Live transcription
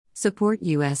Support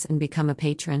us and become a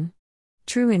patron.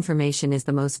 True information is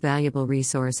the most valuable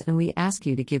resource and we ask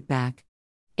you to give back.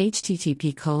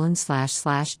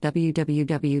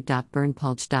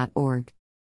 http://www.burnpulch.org.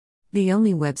 The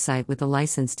only website with a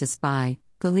license to spy,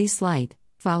 Police Light.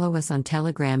 Follow us on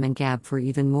Telegram and Gab for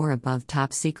even more above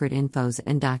top secret infos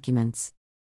and documents.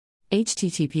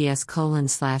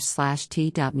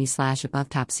 https://t.me/above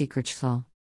top secret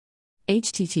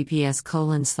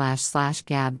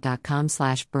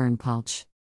https://gab.com/burnpulch.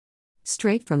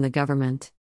 Straight from the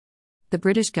government. The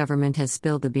British government has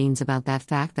spilled the beans about that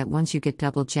fact that once you get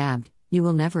double jabbed, you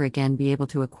will never again be able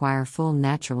to acquire full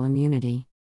natural immunity.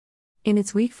 In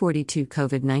its Week 42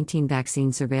 COVID-19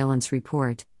 vaccine surveillance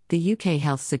report, the UK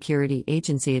Health Security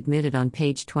Agency admitted on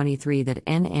page 23 that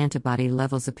N antibody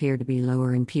levels appear to be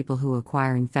lower in people who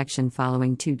acquire infection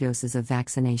following 2 doses of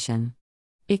vaccination.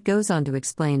 It goes on to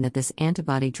explain that this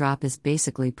antibody drop is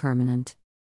basically permanent.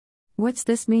 What's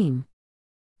this mean?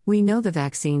 We know the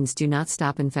vaccines do not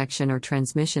stop infection or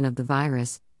transmission of the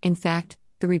virus. In fact,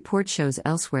 the report shows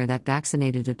elsewhere that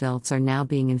vaccinated adults are now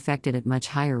being infected at much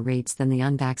higher rates than the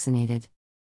unvaccinated.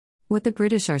 What the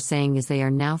British are saying is they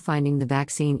are now finding the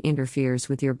vaccine interferes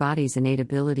with your body's innate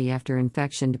ability after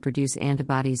infection to produce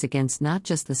antibodies against not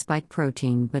just the spike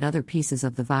protein but other pieces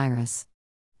of the virus.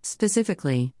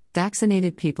 Specifically,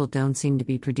 vaccinated people don't seem to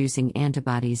be producing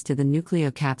antibodies to the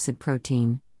nucleocapsid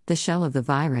protein, the shell of the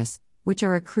virus, which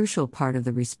are a crucial part of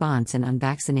the response in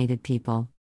unvaccinated people.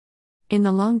 In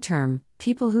the long term,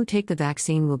 people who take the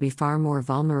vaccine will be far more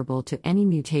vulnerable to any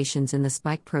mutations in the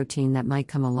spike protein that might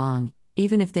come along,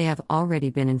 even if they have already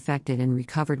been infected and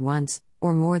recovered once,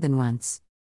 or more than once.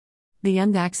 The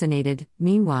unvaccinated,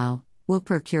 meanwhile, will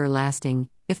procure lasting,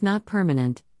 if not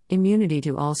permanent, immunity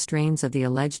to all strains of the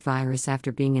alleged virus after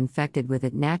being infected with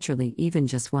it naturally even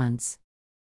just once.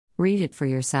 Read it for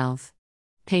yourself.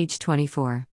 Page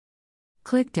 24.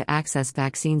 Click to access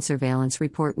Vaccine Surveillance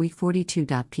Report Week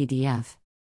 42.pdf.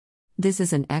 This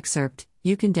is an excerpt.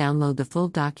 You can download the full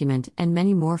document and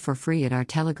many more for free at our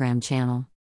Telegram channel.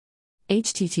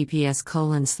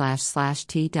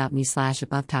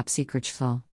 https://t.me/above top secret.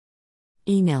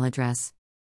 Email address.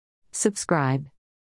 Subscribe.